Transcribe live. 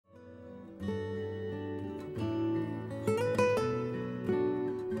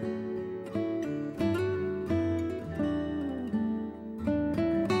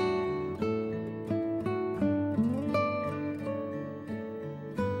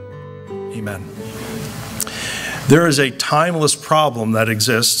Amen. There is a timeless problem that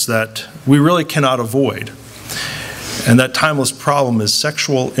exists that we really cannot avoid. And that timeless problem is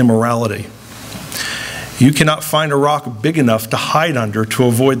sexual immorality. You cannot find a rock big enough to hide under to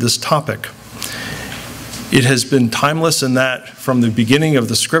avoid this topic. It has been timeless in that from the beginning of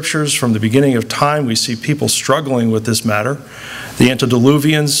the scriptures, from the beginning of time, we see people struggling with this matter. The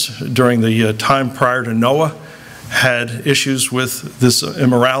antediluvians during the time prior to Noah had issues with this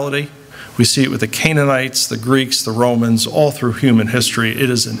immorality. We see it with the Canaanites, the Greeks, the Romans, all through human history. It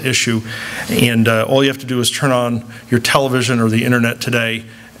is an issue, and all you have to do is turn on your television or the internet today,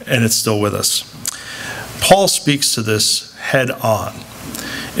 and it's still with us. Paul speaks to this head on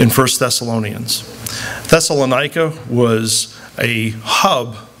in 1 Thessalonians. Thessalonica was a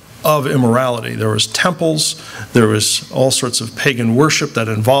hub of immorality. There was temples, there was all sorts of pagan worship that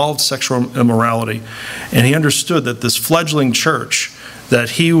involved sexual immorality, and he understood that this fledgling church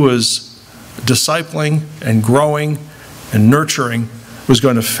that he was discipling and growing and nurturing was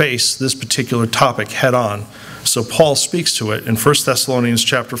going to face this particular topic head on. So Paul speaks to it in 1 Thessalonians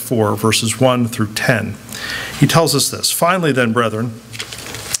chapter 4, verses 1 through 10. He tells us this, "Finally then, brethren,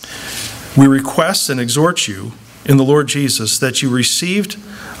 we request and exhort you in the Lord Jesus that you received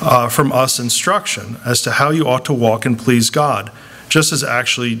from us instruction as to how you ought to walk and please God, just as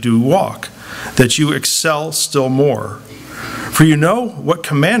actually do walk, that you excel still more. For you know what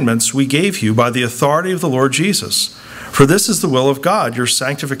commandments we gave you by the authority of the Lord Jesus. For this is the will of God, your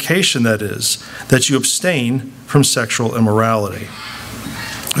sanctification that is, that you abstain from sexual immorality."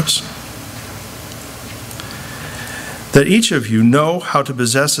 Oops. "That each of you know how to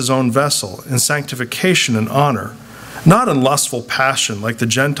possess his own vessel in sanctification and honor, not in lustful passion like the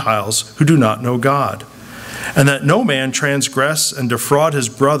Gentiles who do not know God. And that no man transgress and defraud his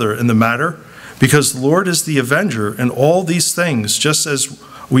brother in the matter, because the Lord is the avenger in all these things, just as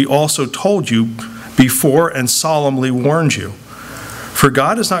we also told you before and solemnly warned you. For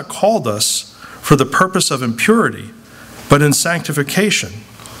God has not called us for the purpose of impurity, but in sanctification.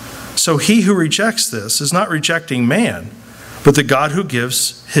 So he who rejects this is not rejecting man, but the God who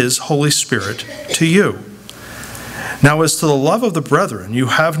gives his Holy Spirit to you. Now as to the love of the brethren, you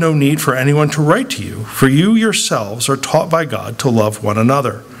have no need for anyone to write to you, for you yourselves are taught by God to love one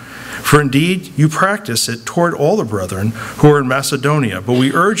another. For indeed, you practice it toward all the brethren who are in Macedonia. But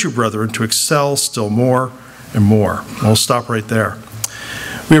we urge you, brethren, to excel still more and more." I'll stop right there.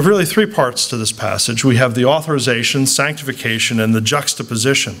 We have really three parts to this passage. We have the authorization, sanctification, and the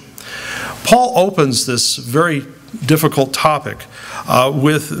juxtaposition. Paul opens this very difficult topic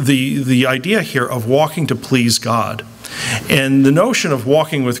with the idea here of walking to please God. And the notion of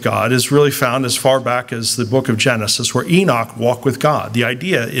walking with God is really found as far back as the book of Genesis, where Enoch walked with God. The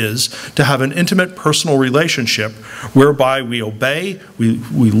idea is to have an intimate personal relationship whereby we obey, we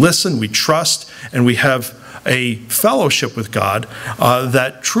listen, we trust, and we have a fellowship with God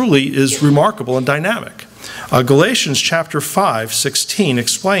that truly is remarkable and dynamic. Galatians chapter 5:16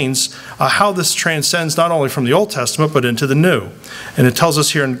 explains how this transcends not only from the Old Testament but into the New. And it tells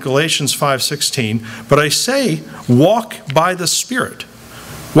us here in Galatians 5:16, "But I say, walk by the Spirit.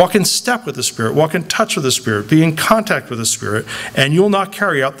 Walk in step with the Spirit, walk in touch with the Spirit, be in contact with the Spirit, and you'll not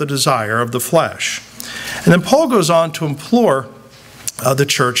carry out the desire of the flesh." And then Paul goes on to implore the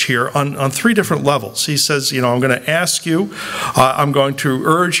church here on three different levels. He says, I'm going to ask you, I'm going to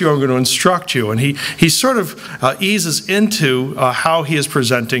urge you, I'm going to instruct you. And he sort of eases into how he is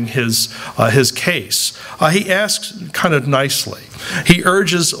presenting his case. He asks kind of nicely. He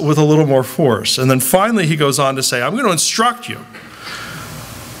urges with a little more force. And then finally he goes on to say, I'm going to instruct you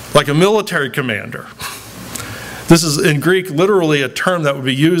like a military commander. This is in Greek literally a term that would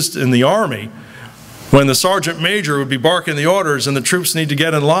be used in the army when the sergeant major would be barking the orders and the troops need to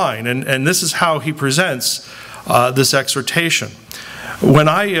get in line. And this is how he presents this exhortation. When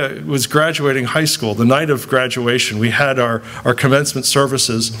I was graduating high school, the night of graduation, we had our commencement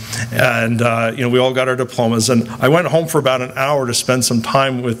services, and we all got our diplomas. And I went home for about an hour to spend some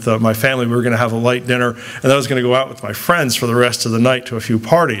time with my family. We were going to have a light dinner, and then I was going to go out with my friends for the rest of the night to a few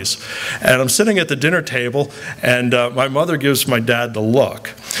parties. And I'm sitting at the dinner table, and my mother gives my dad the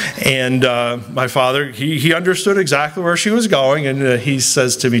look. And my father, he understood exactly where she was going, and he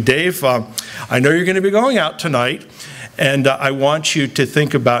says to me, "Dave, I know you're going to be going out tonight, and I want you to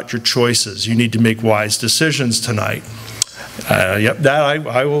think about your choices. You need to make wise decisions tonight." Yep, Dad,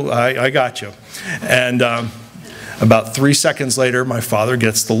 I got you. And about 3 seconds later, my father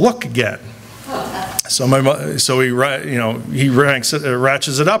gets the look again. So he ratchets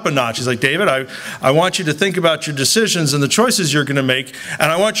it up a notch. He's like, David, I want you to think about your decisions and the choices you're going to make,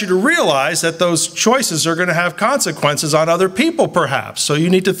 and I want you to realize that those choices are going to have consequences on other people, perhaps. So you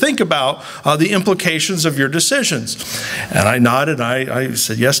need to think about the implications of your decisions. And I nodded. I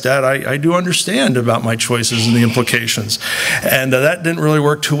said, yes, Dad, I do understand about my choices and the implications. And that didn't really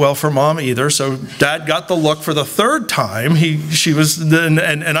work too well for Mom either. So Dad got the look for the third time.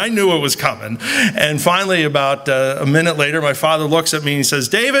 And I knew it was coming. And finally, about a minute later, my father looks at me and he says,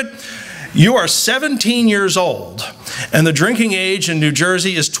 David, you are 17 years old, and the drinking age in New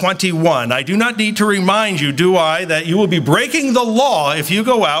Jersey is 21. I do not need to remind you, do I, that you will be breaking the law if you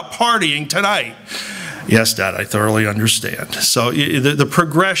go out partying tonight. Yes, Dad, I thoroughly understand. So the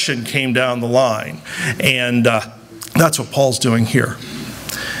progression came down the line, and that's what Paul's doing here.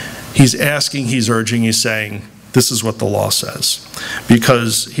 He's asking, he's urging, he's saying, this is what the law says.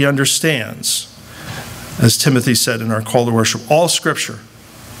 Because he understands, as Timothy said in our call to worship, all Scripture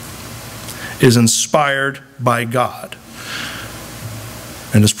is inspired by God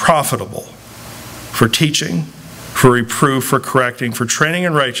and is profitable for teaching, for reproof, for correcting, for training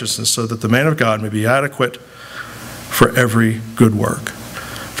in righteousness, so that the man of God may be adequate for every good work.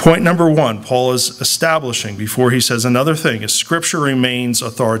 Point number one, Paul is establishing before he says another thing, is Scripture remains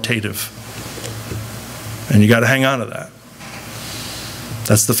authoritative. And you got to hang on to that.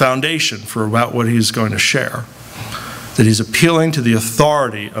 That's the foundation for about what he's going to share. That he's appealing to the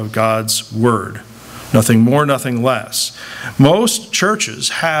authority of God's Word. Nothing more, nothing less. Most churches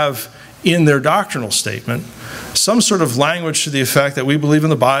have in their doctrinal statement some sort of language to the effect that we believe in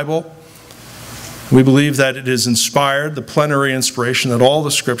the Bible. We believe that it is inspired, the plenary inspiration, that all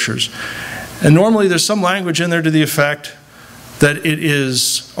the Scriptures. And normally there's some language in there to the effect that it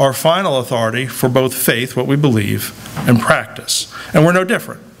is our final authority for both faith, what we believe, and practice. And we're no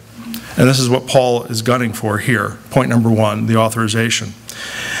different. And this is what Paul is gunning for here. Point number one, the authorization.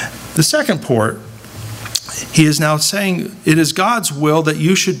 The second part, he is now saying it is God's will that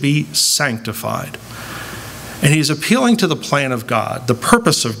you should be sanctified. And he's appealing to the plan of God, the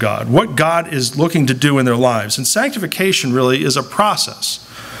purpose of God, what God is looking to do in their lives. And sanctification really is a process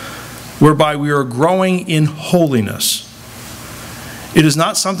whereby we are growing in holiness. It is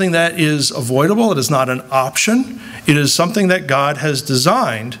not something that is avoidable. It is not an option. It is something that God has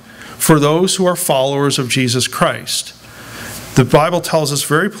designed for those who are followers of Jesus Christ. The Bible tells us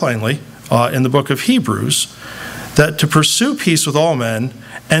very plainly in the book of Hebrews that to pursue peace with all men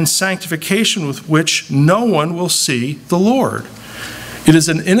and sanctification with which no one will see the Lord. It is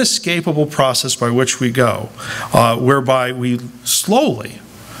an inescapable process by which we go, whereby we slowly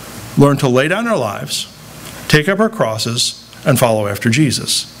learn to lay down our lives, take up our crosses, and follow after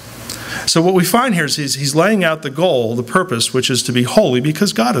Jesus. So what we find here is he's laying out the goal, the purpose, which is to be holy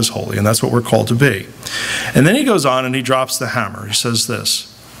because God is holy, and that's what we're called to be. And then he goes on and he drops the hammer. He says this,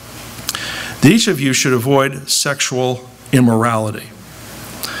 that each of you should avoid sexual immorality.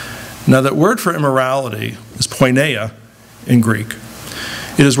 Now that word for immorality is porneia in Greek.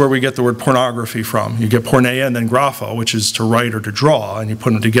 It is where we get the word pornography from. You get porneia and then grapho, which is to write or to draw, and you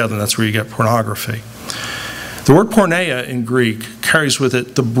put them together, and that's where you get pornography. The word porneia in Greek carries with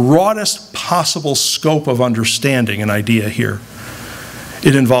it the broadest possible scope of understanding and idea here.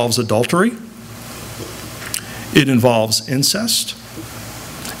 It involves adultery. It involves incest.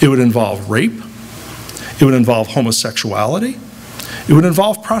 It would involve rape. It would involve homosexuality. It would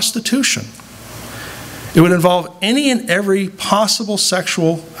involve prostitution. It would involve any and every possible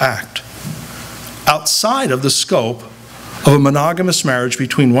sexual act outside of the scope of a monogamous marriage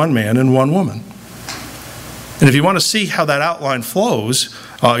between one man and one woman. And if you want to see how that outline flows,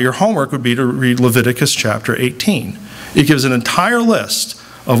 your homework would be to read Leviticus chapter 18. It gives an entire list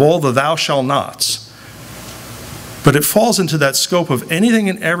of all the thou shalt nots. But it falls into that scope of anything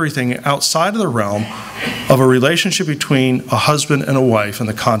and everything outside of the realm of a relationship between a husband and a wife in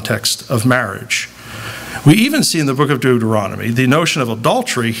the context of marriage. We even see in the book of Deuteronomy the notion of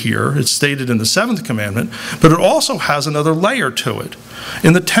adultery here. It's stated in the 7th commandment, but it also has another layer to it.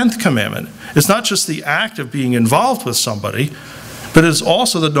 In the 10th commandment, it's not just the act of being involved with somebody, but it's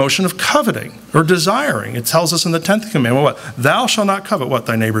also the notion of coveting or desiring. It tells us in the 10th commandment, what? Thou shalt not covet, what?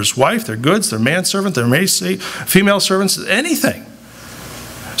 Thy neighbor's wife, their goods, their manservant, their female servants, anything.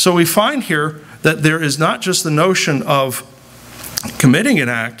 So we find here that there is not just the notion of committing an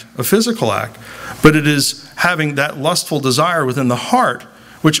act, a physical act, but it is having that lustful desire within the heart,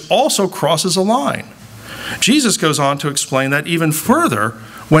 which also crosses a line. Jesus goes on to explain that even further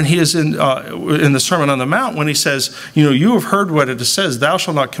when he is in the Sermon on the Mount, when he says, you have heard what it says, thou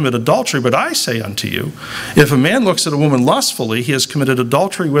shalt not commit adultery, but I say unto you, if a man looks at a woman lustfully, he has committed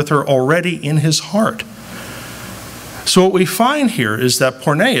adultery with her already in his heart. So what we find here is that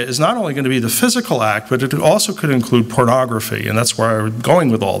porneia is not only going to be the physical act, but it also could include pornography, and that's where I'm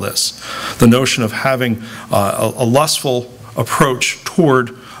going with all this. The notion of having a lustful approach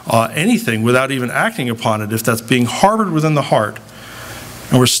toward anything without even acting upon it, if that's being harbored within the heart,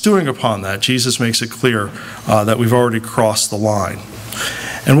 and we're stewing upon that, Jesus makes it clear that we've already crossed the line.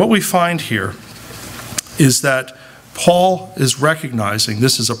 And what we find here is that Paul is recognizing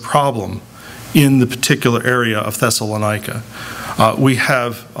this is a problem in the particular area of Thessalonica.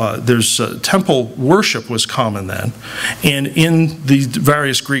 Temple worship was common then, and in the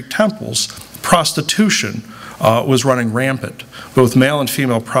various Greek temples, prostitution was running rampant, both male and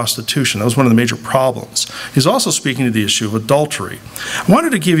female prostitution. That was one of the major problems. He's also speaking to the issue of adultery. I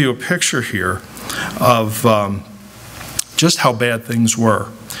wanted to give you a picture here of just how bad things were.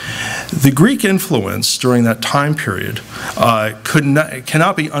 The Greek influence during that time period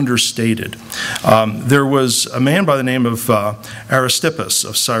cannot be understated. There was a man by the name of Aristippus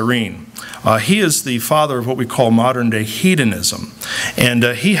of Cyrene. He is the father of what we call modern-day hedonism. And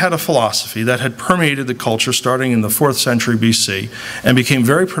he had a philosophy that had permeated the culture starting in the 4th century BC and became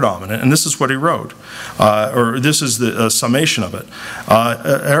very predominant. And this is what he wrote, or this is the summation of it.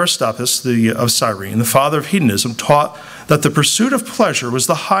 Aristippus of Cyrene, the father of hedonism, taught that the pursuit of pleasure was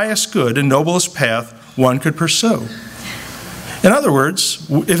the highest good and noblest path one could pursue. In other words,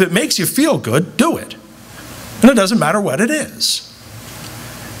 if it makes you feel good, do it. And it doesn't matter what it is.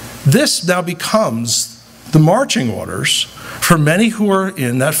 This now becomes the marching orders for many who are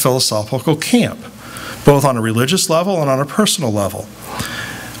in that philosophical camp, both on a religious level and on a personal level.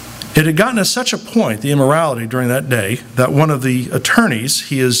 It had gotten to such a point, the immorality during that day, that one of the attorneys,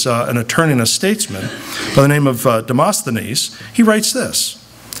 he is an attorney and a statesman by the name of Demosthenes, he writes this: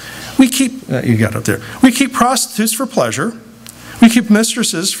 we keep prostitutes for pleasure, we keep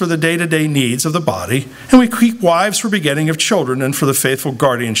mistresses for the day-to-day needs of the body, and we keep wives for begetting of children and for the faithful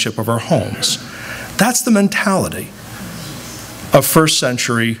guardianship of our homes. That's the mentality of 1st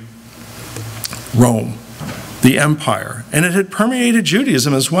century Rome, the empire, and it had permeated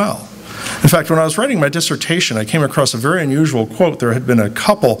Judaism as well. In fact, when I was writing my dissertation, I came across a very unusual quote. There had been a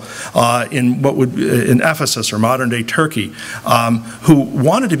couple in Ephesus, or modern-day Turkey, who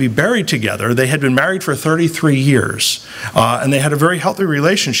wanted to be buried together. They had been married for 33 years, and they had a very healthy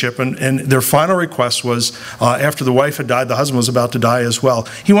relationship, and their final request was, after the wife had died, the husband was about to die as well.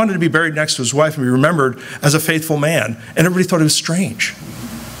 He wanted to be buried next to his wife and be remembered as a faithful man, and everybody thought it was strange.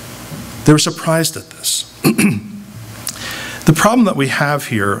 They were surprised at this. The problem that we have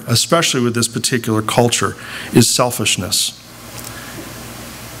here, especially with this particular culture, is selfishness.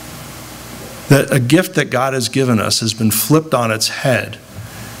 That a gift that God has given us has been flipped on its head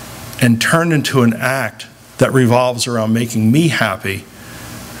and turned into an act that revolves around making me happy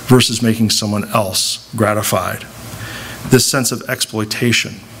versus making someone else gratified. This sense of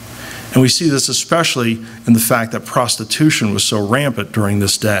exploitation. And we see this especially in the fact that prostitution was so rampant during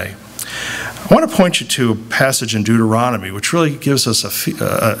this day. I want to point you to a passage in Deuteronomy which really gives us a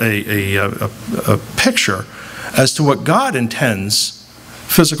picture as to what God intends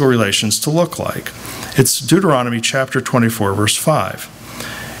physical relations to look like. It's Deuteronomy chapter 24, verse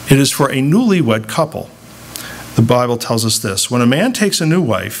 5. It is for a newlywed couple. The Bible tells us this: when a man takes a new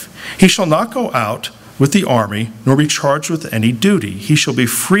wife, he shall not go out with the army, nor be charged with any duty. He shall be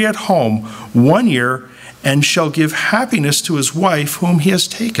free at home 1 year, and shall give happiness to his wife whom he has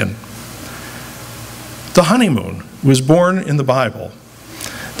taken. The honeymoon was born in the Bible.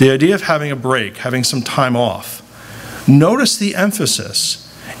 The idea of having a break, having some time off. Notice the emphasis.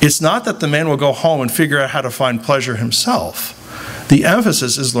 It's not that the man will go home and figure out how to find pleasure himself. The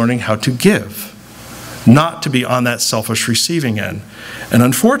emphasis is learning how to give, not to be on that selfish receiving end. And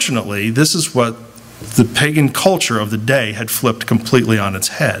unfortunately, this is what the pagan culture of the day had flipped completely on its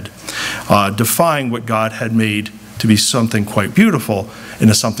head, defying what God had made to be something quite beautiful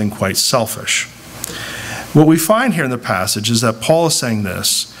into something quite selfish. What we find here in the passage is that Paul is saying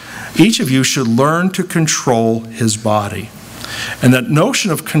this: each of you should learn to control his body. And that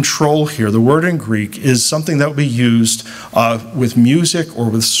notion of control here, the word in Greek, is something that would be used with music or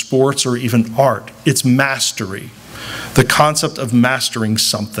with sports or even art. It's mastery. The concept of mastering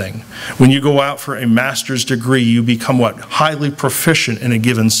something. When you go out for a master's degree, you become what? Highly proficient in a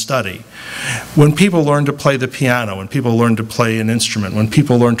given study. When people learn to play the piano, when people learn to play an instrument, when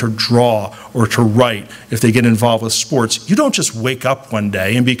people learn to draw or to write, if they get involved with sports, you don't just wake up one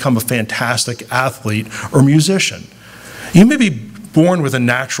day and become a fantastic athlete or musician. You may be born with a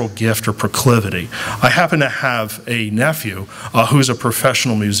natural gift or proclivity. I happen to have a nephew who's a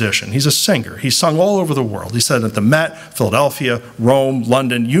professional musician. He's a singer. He's sung all over the world. He said at the Met, Philadelphia, Rome,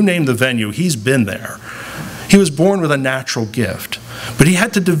 London, you name the venue, he's been there. He was born with a natural gift, but he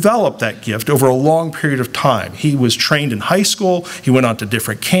had to develop that gift over a long period of time. He was trained in high school. He went on to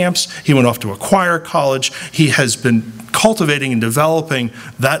different camps. He went off to a choir college. He has been cultivating and developing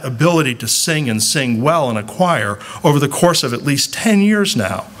that ability to sing and sing well in a choir over the course of at least 10 years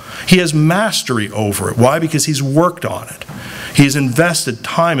now. He has mastery over it. Why? Because he's worked on it. He has invested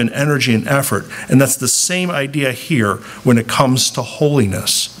time and energy and effort, and that's the same idea here when it comes to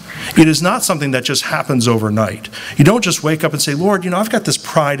holiness. It is not something that just happens overnight. You don't just wake up and say, Lord, I've got this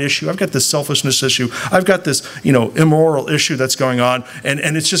pride issue, I've got this selfishness issue, I've got this, immoral issue that's going on, and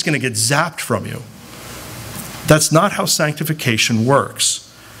it's just going to get zapped from you. That's not how sanctification works.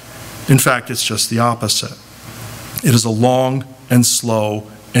 In fact, it's just the opposite. It is a long and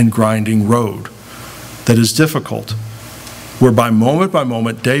slow and grinding road that is difficult, whereby moment by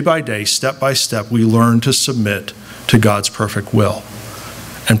moment, day by day, step by step, we learn to submit to God's perfect will.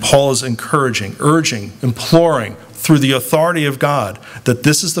 And Paul is encouraging, urging, imploring through the authority of God that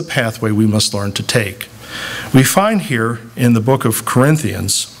this is the pathway we must learn to take. We find here in the book of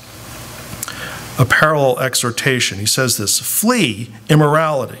Corinthians a parallel exhortation. He says this, flee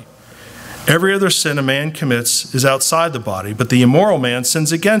immorality. Every other sin a man commits is outside the body, but the immoral man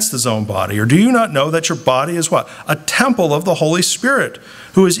sins against his own body. Or do you not know that your body is what? A temple of the Holy Spirit,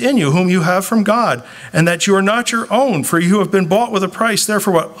 who is in you, whom you have from God, and that you are not your own, for you have been bought with a price.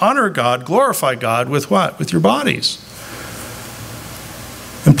 Therefore, what? Honor God, glorify God with what? With your bodies.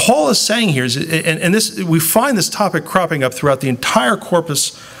 And Paul is saying here, and this, we find this topic cropping up throughout the entire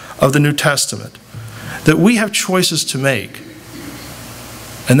corpus of the New Testament, that we have choices to make.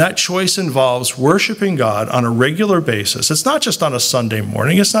 And that choice involves worshiping God on a regular basis. It's not just on a Sunday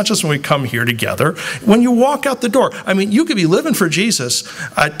morning. It's not just when we come here together. When you walk out the door, you could be living for Jesus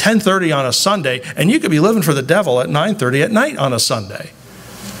at 10:30 on a Sunday, and you could be living for the devil at 9:30 at night on a Sunday.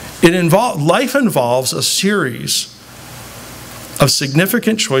 Life involves a series of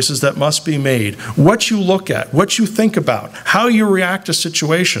significant choices that must be made. What you look at, what you think about, how you react to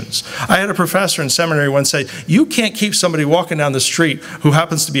situations. I had a professor in seminary once say, you can't keep somebody walking down the street who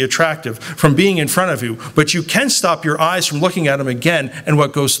happens to be attractive from being in front of you, but you can stop your eyes from looking at him again and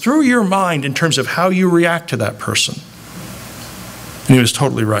what goes through your mind in terms of how you react to that person. And he was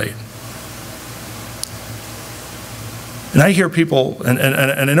totally right. And I hear people, and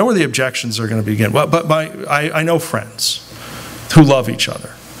I know where the objections are going to begin. Well, but I know friends who love each other.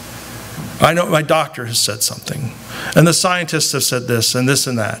 I know my doctor has said something, and the scientists have said this and this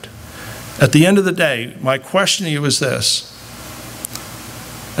and that. At the end of the day, my question to you is this,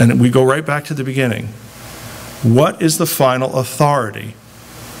 and we go right back to the beginning. What is the final authority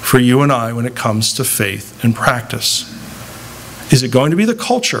for you and I when it comes to faith and practice? Is it going to be the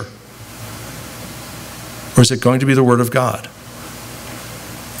culture, or is it going to be the Word of God?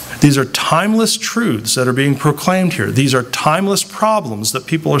 These are timeless truths that are being proclaimed here. These are timeless problems that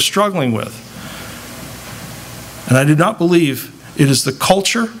people are struggling with. And I do not believe it is the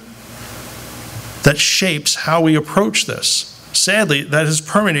culture that shapes how we approach this. Sadly, that has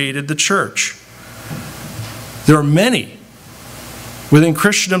permeated the church. There are many within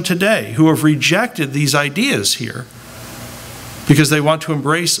Christendom today who have rejected these ideas here because they want to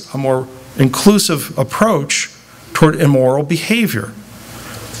embrace a more inclusive approach toward immoral behavior.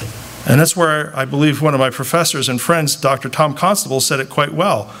 And that's where I believe one of my professors and friends, Dr. Tom Constable, said it quite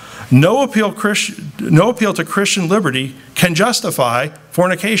well. No appeal to Christian liberty can justify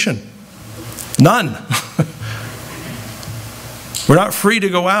fornication. None. We're not free to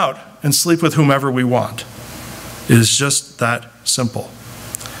go out and sleep with whomever we want. It is just that simple.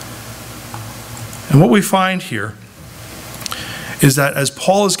 And what we find here is that as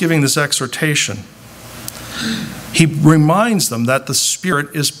Paul is giving this exhortation, he reminds them that the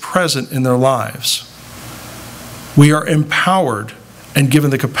Spirit is present in their lives. We are empowered and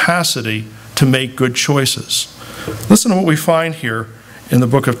given the capacity to make good choices. Listen to what we find here in the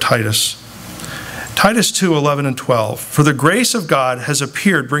book of Titus. Titus 2:11 and 12. For the grace of God has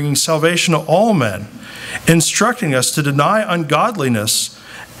appeared, bringing salvation to all men, instructing us to deny ungodliness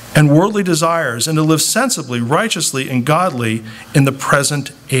and worldly desires, and to live sensibly, righteously, and godly in the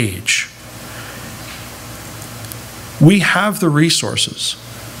present age. We have the resources.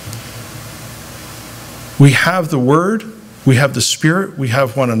 We have the Word, we have the Spirit, we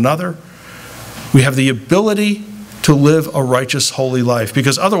have one another. We have the ability to live a righteous, holy life,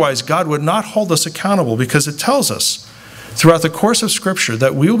 because otherwise God would not hold us accountable, because it tells us throughout the course of Scripture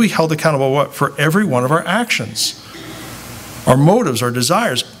that we will be held accountable for every one of our actions. our motives, our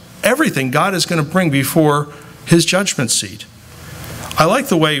desires, everything God is going to bring before his judgment seat. I like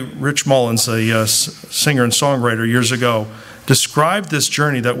the way Rich Mullins, a singer and songwriter years ago, described this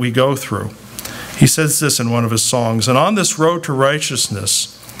journey that we go through. He says this in one of his songs, "And on this road to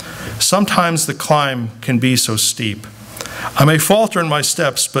righteousness, sometimes the climb can be so steep. I may falter in my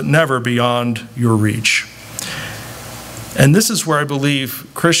steps, but never beyond your reach." And this is where I believe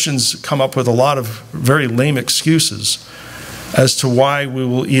Christians come up with a lot of very lame excuses as to why we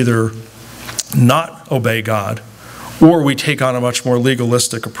will either not obey God or we take on a much more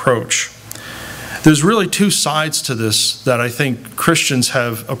legalistic approach. There's really two sides to this that I think Christians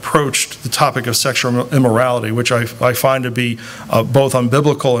have approached the topic of sexual immorality, which I find to be both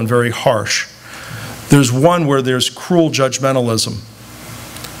unbiblical and very harsh. There's one where there's cruel judgmentalism.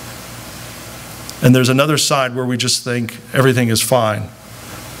 And there's another side where we just think everything is fine.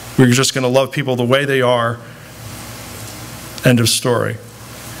 We're just going to love people the way they are. End of story.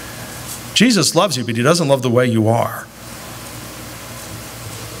 Jesus loves you, but he doesn't love the way you are.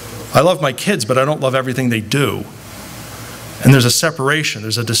 I love my kids, but I don't love everything they do. And there's a separation,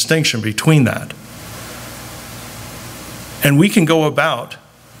 there's a distinction between that. And we can go about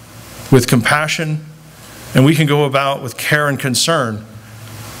with compassion, and we can go about with care and concern,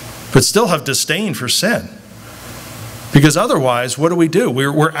 but still have disdain for sin. Because otherwise, what do?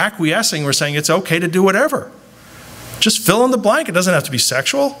 We're acquiescing, we're saying it's okay to do whatever. Just fill in the blank, it doesn't have to be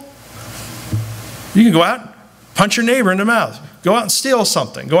sexual. You can go out, punch your neighbor in the mouth. Go out and steal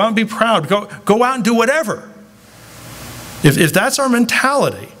something. Go out and be proud. Go out and do whatever. If that's our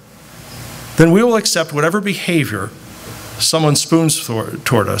mentality, then we will accept whatever behavior someone spoons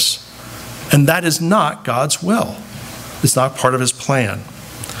toward us. And that is not God's will. It's not part of his plan.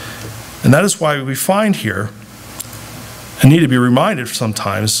 And that is why we find here, and need to be reminded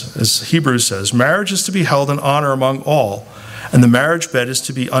sometimes, as Hebrews says, marriage is to be held in honor among all, and the marriage bed is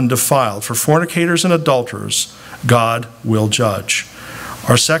to be undefiled. For fornicators and adulterers, God will judge.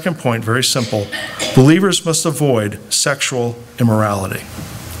 Our second point, very simple. Believers must avoid sexual immorality.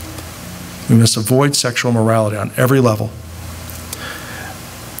 We must avoid sexual immorality on every level.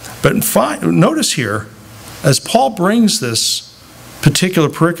 But notice here, as Paul brings this particular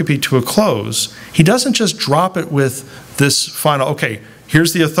pericope to a close, he doesn't just drop it with this final, okay,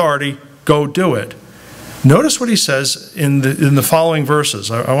 here's the authority, go do it. Notice what he says in the following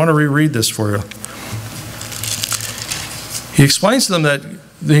verses. I want to reread this for you. He explains to them that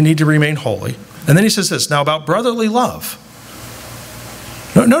they need to remain holy. And then he says this, now about brotherly love.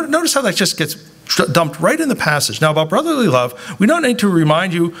 Notice how that just gets dumped right in the passage. Now about brotherly love, we don't need to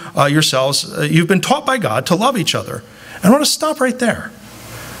remind you yourselves, you've been taught by God to love each other. And I want to stop right there.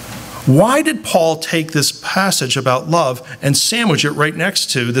 Why did Paul take this passage about love and sandwich it right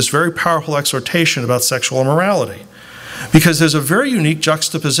next to this very powerful exhortation about sexual immorality? Because there's a very unique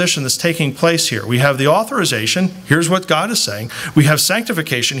juxtaposition that's taking place here. We have the authorization, here's what God is saying. We have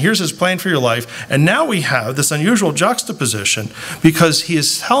sanctification, here's his plan for your life. And now we have this unusual juxtaposition because he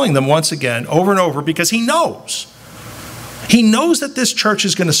is telling them once again, over and over, because he knows. He knows that this church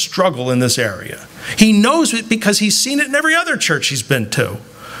is going to struggle in this area. He knows it because he's seen it in every other church he's been to.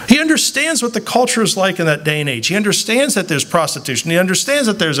 He understands what the culture is like in that day and age. He understands that there's prostitution. He understands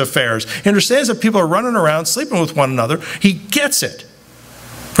that there's affairs. He understands that people are running around, sleeping with one another. He gets it,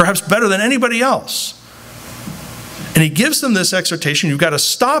 perhaps better than anybody else. And he gives them this exhortation. You've got to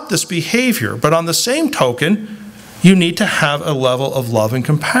stop this behavior. But on the same token, you need to have a level of love and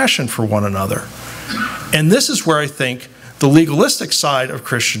compassion for one another. And this is where I think the legalistic side of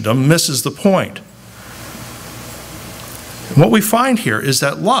Christendom misses the point. And what we find here is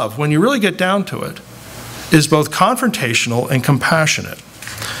that love, when you really get down to it, is both confrontational and compassionate.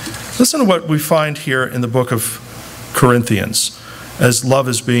 Listen to what we find here in the book of Corinthians as love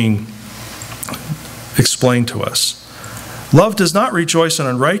is being explained to us. Love does not rejoice in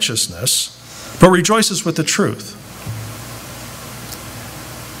unrighteousness, but rejoices with the truth.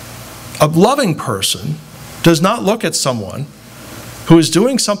 A loving person does not look at someone who is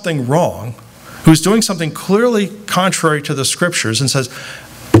doing something wrong, who is doing something clearly contrary to the scriptures and says,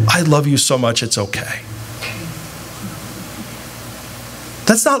 I love you so much, it's okay.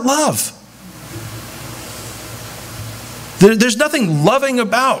 That's not love. There's nothing loving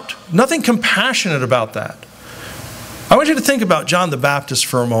about, nothing compassionate about that. I want you to think about John the Baptist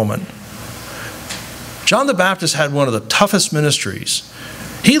for a moment. John the Baptist had one of the toughest ministries.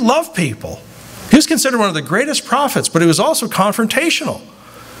 He loved people. He was considered one of the greatest prophets, but he was also confrontational.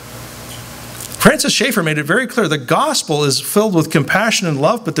 Francis Schaeffer made it very clear the gospel is filled with compassion and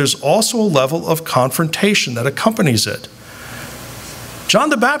love, but there's also a level of confrontation that accompanies it. John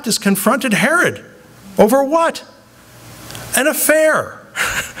the Baptist confronted Herod over what? an affair.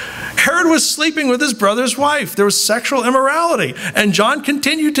 Herod was sleeping with his brother's wife. There was sexual immorality. And John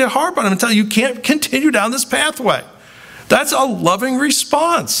continued to harp on him and tell him, you can't continue down this pathway. That's a loving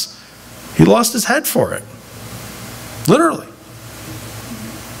response. He lost his head for it. Literally.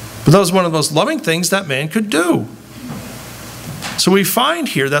 But that was one of the most loving things that man could do. So we find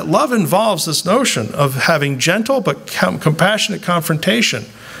here that love involves this notion of having gentle but compassionate confrontation.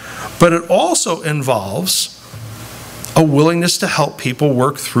 But it also involves a willingness to help people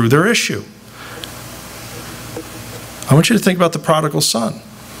work through their issue. I want you to think about the prodigal son.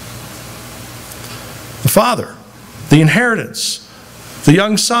 The father, the inheritance. The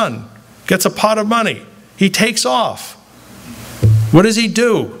young son gets a pot of money. He takes off. What does he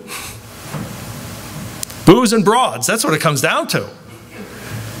do? Booze and broads, that's what it comes down to.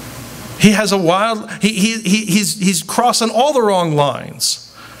 He has a wild, he's crossing all the wrong lines.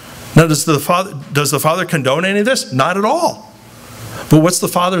 Now, does the father condone any of this? Not at all. But what's the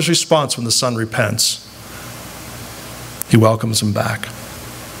father's response when the son repents? He welcomes him back.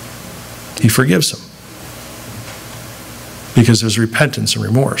 He forgives him. Because there's repentance and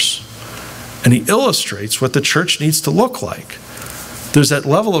remorse. And he illustrates what the church needs to look like. There's that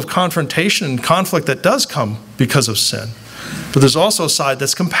level of confrontation and conflict that does come because of sin. But there's also a side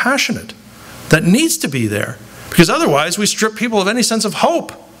that's compassionate, that needs to be there. Because otherwise we strip people of any sense of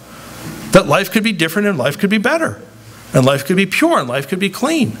hope that life could be different and life could be better. And life could be pure and life could be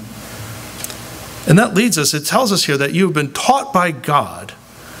clean. And that leads us, it tells us here that you've been taught by God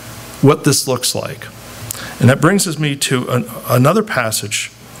what this looks like. And that brings me to another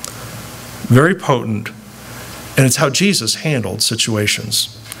passage, very potent, and it's how Jesus handled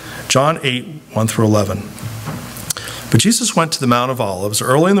situations. John 8, 1 through 11. But Jesus went to the Mount of Olives.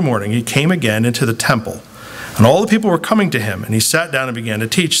 Early in the morning, he came again into the temple. And all the people were coming to him, and he sat down and began to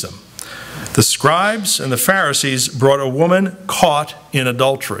teach them. The scribes and the Pharisees brought a woman caught in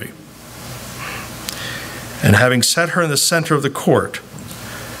adultery. And having set her in the center of the court,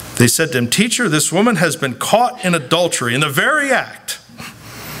 they said to him, "Teacher, this woman has been caught in adultery, in the very act.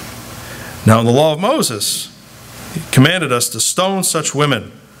 Now in the law of Moses, he commanded us to stone such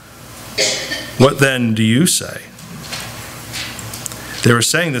women. What then do you say?" They were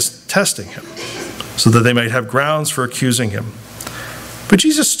saying this, testing him, so that they might have grounds for accusing him. But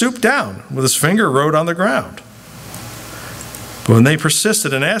Jesus stooped down, with his finger wrote on the ground. But when they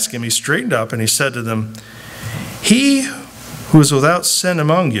persisted in asking him, he straightened up and he said to them, "He who is without sin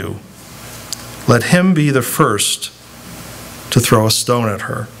among you, let him be the first to throw a stone at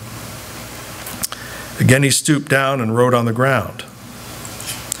her." Again he stooped down and wrote on the ground.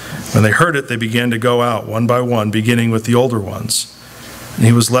 When they heard it, they began to go out one by one, beginning with the older ones. And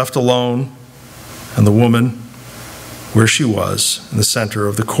he was left alone, and the woman where she was, in the center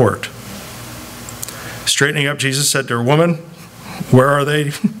of the court. Straightening up, Jesus said to her, "Woman, where are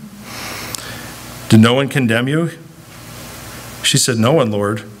they? Did no one condemn you?" She said, "No one,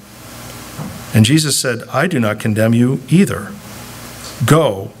 Lord." And Jesus said, "I do not condemn you either.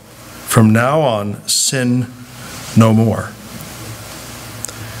 Go, from now on, sin no more."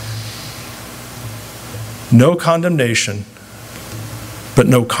 No condemnation, but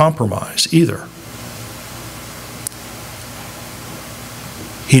no compromise either.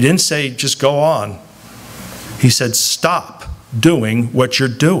 He didn't say, just go on. He said, stop doing what you're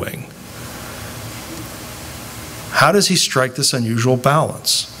doing. How does he strike this unusual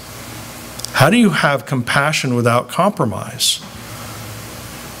balance? How do you have compassion without compromise?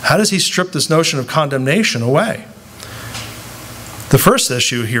 How does he strip this notion of condemnation away? The first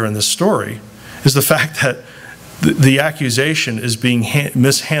issue here in this story is the fact that the accusation is being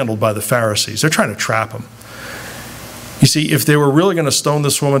mishandled by the Pharisees. They're trying to trap him. You see, if they were really going to stone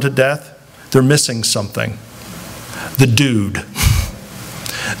this woman to death, they're missing something. The dude.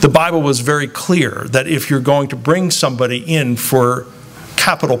 The Bible was very clear that if you're going to bring somebody in for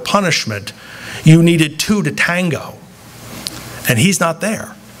capital punishment, you needed two to tango. And he's not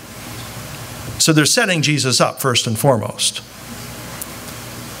there. So they're setting Jesus up first and foremost.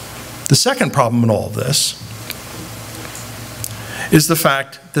 The second problem in all of this is the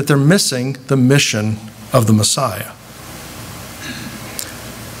fact that they're missing the mission of the Messiah.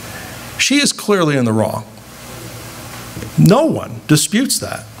 She is clearly in the wrong. No one disputes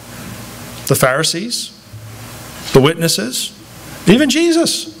that. The Pharisees, the witnesses, even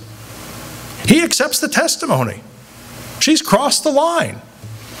Jesus. He accepts the testimony. She's crossed the line.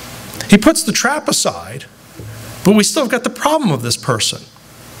 He puts the trap aside, but we still have got the problem of this person.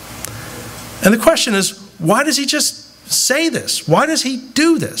 And the question is, why does he just say this? Why does he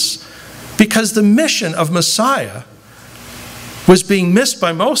do this? Because the mission of Messiah was being missed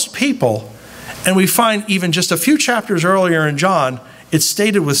by most people, And we find even just a few chapters earlier in John, it's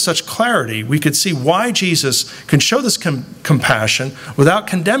stated with such clarity, we could see why Jesus can show this compassion without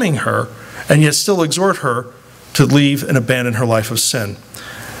condemning her, and yet still exhort her to leave and abandon her life of sin.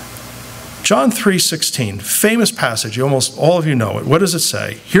 John 3:16, famous passage, almost all of you know it. What does it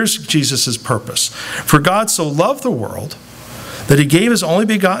say? Here's Jesus' purpose. For God so loved the world that he gave his only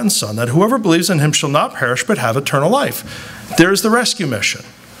begotten Son, that whoever believes in him shall not perish but have eternal life. There's the rescue mission.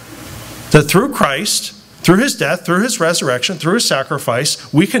 That through Christ, through his death, through his resurrection, through his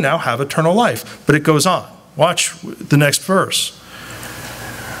sacrifice, we can now have eternal life. But it goes on. Watch the next verse.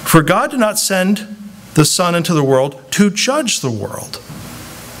 For God did not send the Son into the world to judge the world.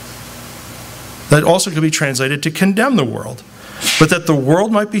 That also could be translated to condemn the world, but that the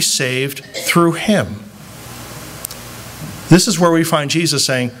world might be saved through him. This is where we find Jesus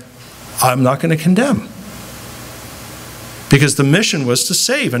saying, I'm not going to condemn. Because the mission was to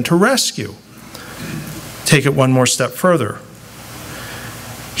save and to rescue. Take it one more step further.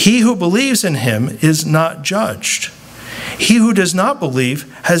 He who believes in him is not judged. He who does not believe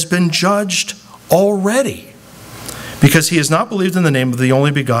has been judged already, because he has not believed in the name of the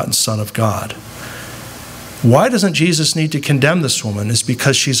only begotten Son of God. Why doesn't Jesus need to condemn this woman? Is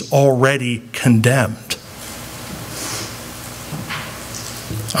because she's already condemned.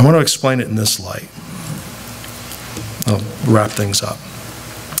 I want to explain it in this light. I'll wrap things up.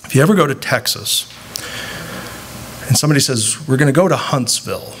 If you ever go to Texas and somebody says, we're going to go to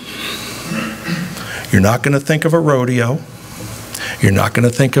Huntsville, you're not going to think of a rodeo. You're not going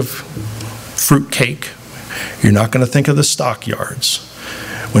to think of fruitcake. You're not going to think of the stockyards.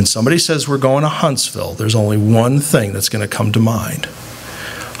 When somebody says we're going to Huntsville, there's only one thing that's going to come to mind.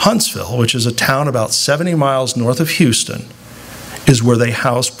 Huntsville, which is a town about 70 miles north of Houston, is where they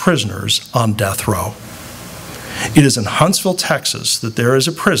house prisoners on death row. It is in Huntsville, Texas, that there is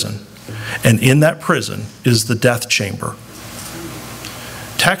a prison, and in that prison is the death chamber.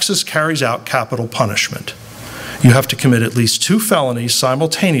 Texas carries out capital punishment. You have to commit at least 2 felonies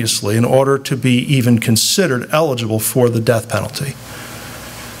simultaneously in order to be even considered eligible for the death penalty.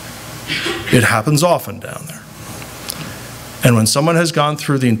 It happens often down there. And when someone has gone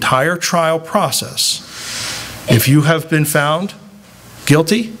through the entire trial process, if you have been found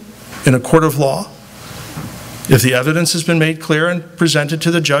guilty in a court of law, if the evidence has been made clear and presented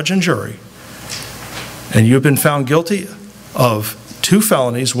to the judge and jury, and you have been found guilty of 2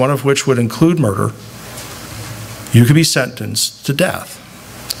 felonies, one of which would include murder, you could be sentenced to death.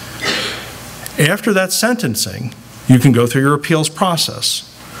 After that sentencing, you can go through your appeals process.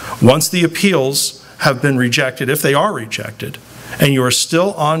 Once the appeals have been rejected, if they are rejected, and you are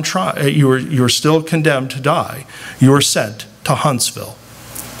still on trial, you are still condemned to die, you are sent to Huntsville.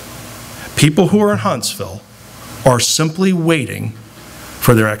 People who are in Huntsville are simply waiting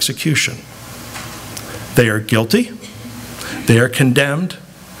for their execution. They are guilty, they are condemned,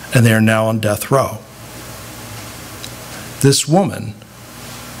 and they are now on death row. This woman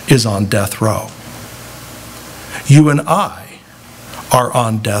is on death row. You and I are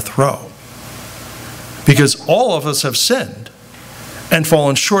on death row, because all of us have sinned and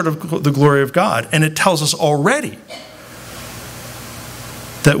fallen short of the glory of God. And it tells us already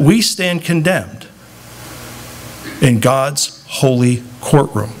that we stand condemned in God's holy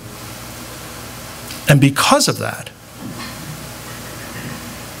courtroom. And because of that,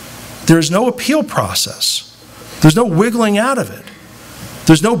 there's no appeal process. There's no wiggling out of it.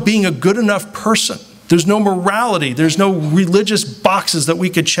 There's no being a good enough person. There's no morality. There's no religious boxes that we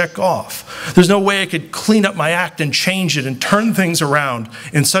could check off. There's no way I could clean up my act and change it and turn things around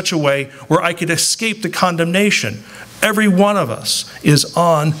in such a way where I could escape the condemnation. Every one of us is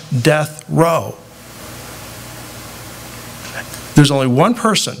on death row. There's only one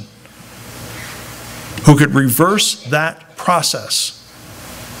person who could reverse that process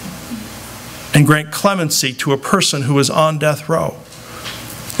and grant clemency to a person who is on death row.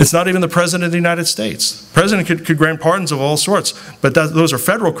 It's not even the President of the United States. The President could grant pardons of all sorts, but those are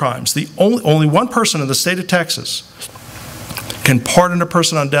federal crimes. The only one person in the state of Texas can pardon a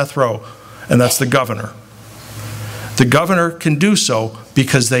person on death row, and that's the governor. The governor can do so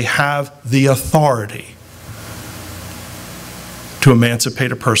because they have the authority to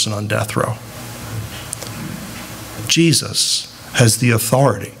emancipate a person on death row. Jesus has the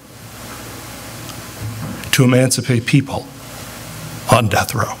authority to emancipate people on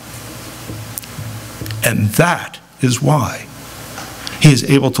death row. And that is why he is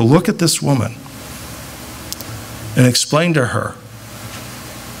able to look at this woman and explain to her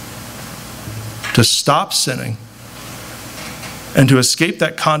to stop sinning and to escape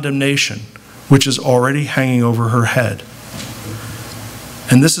that condemnation which is already hanging over her head.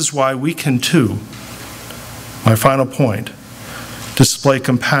 And this is why we can too, my final point, display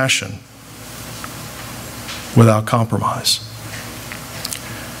compassion without compromise.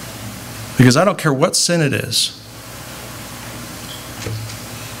 Because I don't care what sin it is.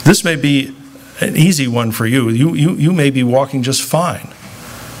 This may be an easy one for you. You may be walking just fine.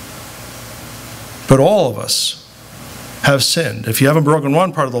 But all of us have sinned. If you haven't broken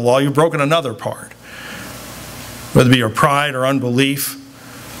one part of the law, you've broken another part. Whether it be our pride or unbelief,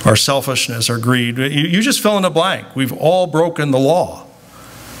 our selfishness or greed. You just fill in the blank. We've all broken the law.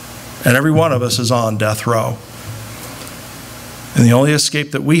 And every one of us is on death row. And the only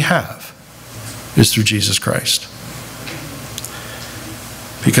escape that we have is through Jesus Christ.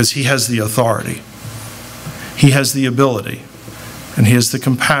 Because he has the authority. He has the ability. And he has the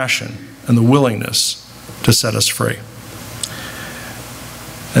compassion and the willingness to set us free.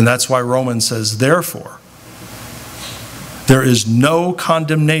 And that's why Romans says, therefore, there is no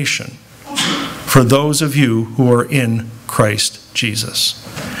condemnation for those of you who are in Christ Jesus.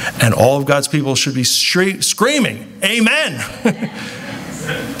 And all of God's people should be screaming, amen.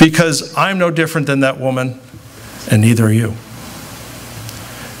 Because I'm no different than that woman, and neither are you.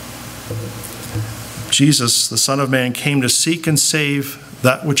 Jesus, the Son of Man, came to seek and save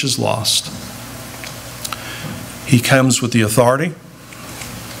that which is lost. He comes with the authority.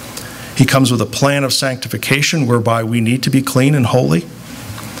 He comes with a plan of sanctification whereby we need to be clean and holy.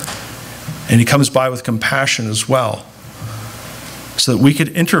 And he comes by with compassion as well, so that we could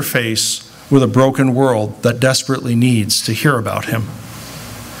interface with a broken world that desperately needs to hear about him.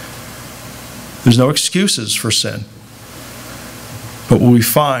 There's no excuses for sin. But what we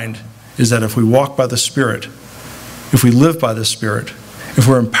find is that if we walk by the Spirit, if we live by the Spirit, if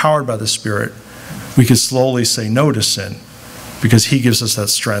we're empowered by the Spirit, we can slowly say no to sin, because he gives us that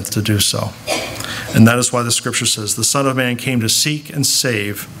strength to do so. And that is why the scripture says, the Son of Man came to seek and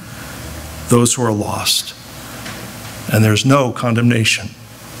save those who are lost. And there's no condemnation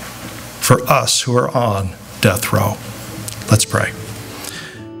for us who are on death row. Let's pray.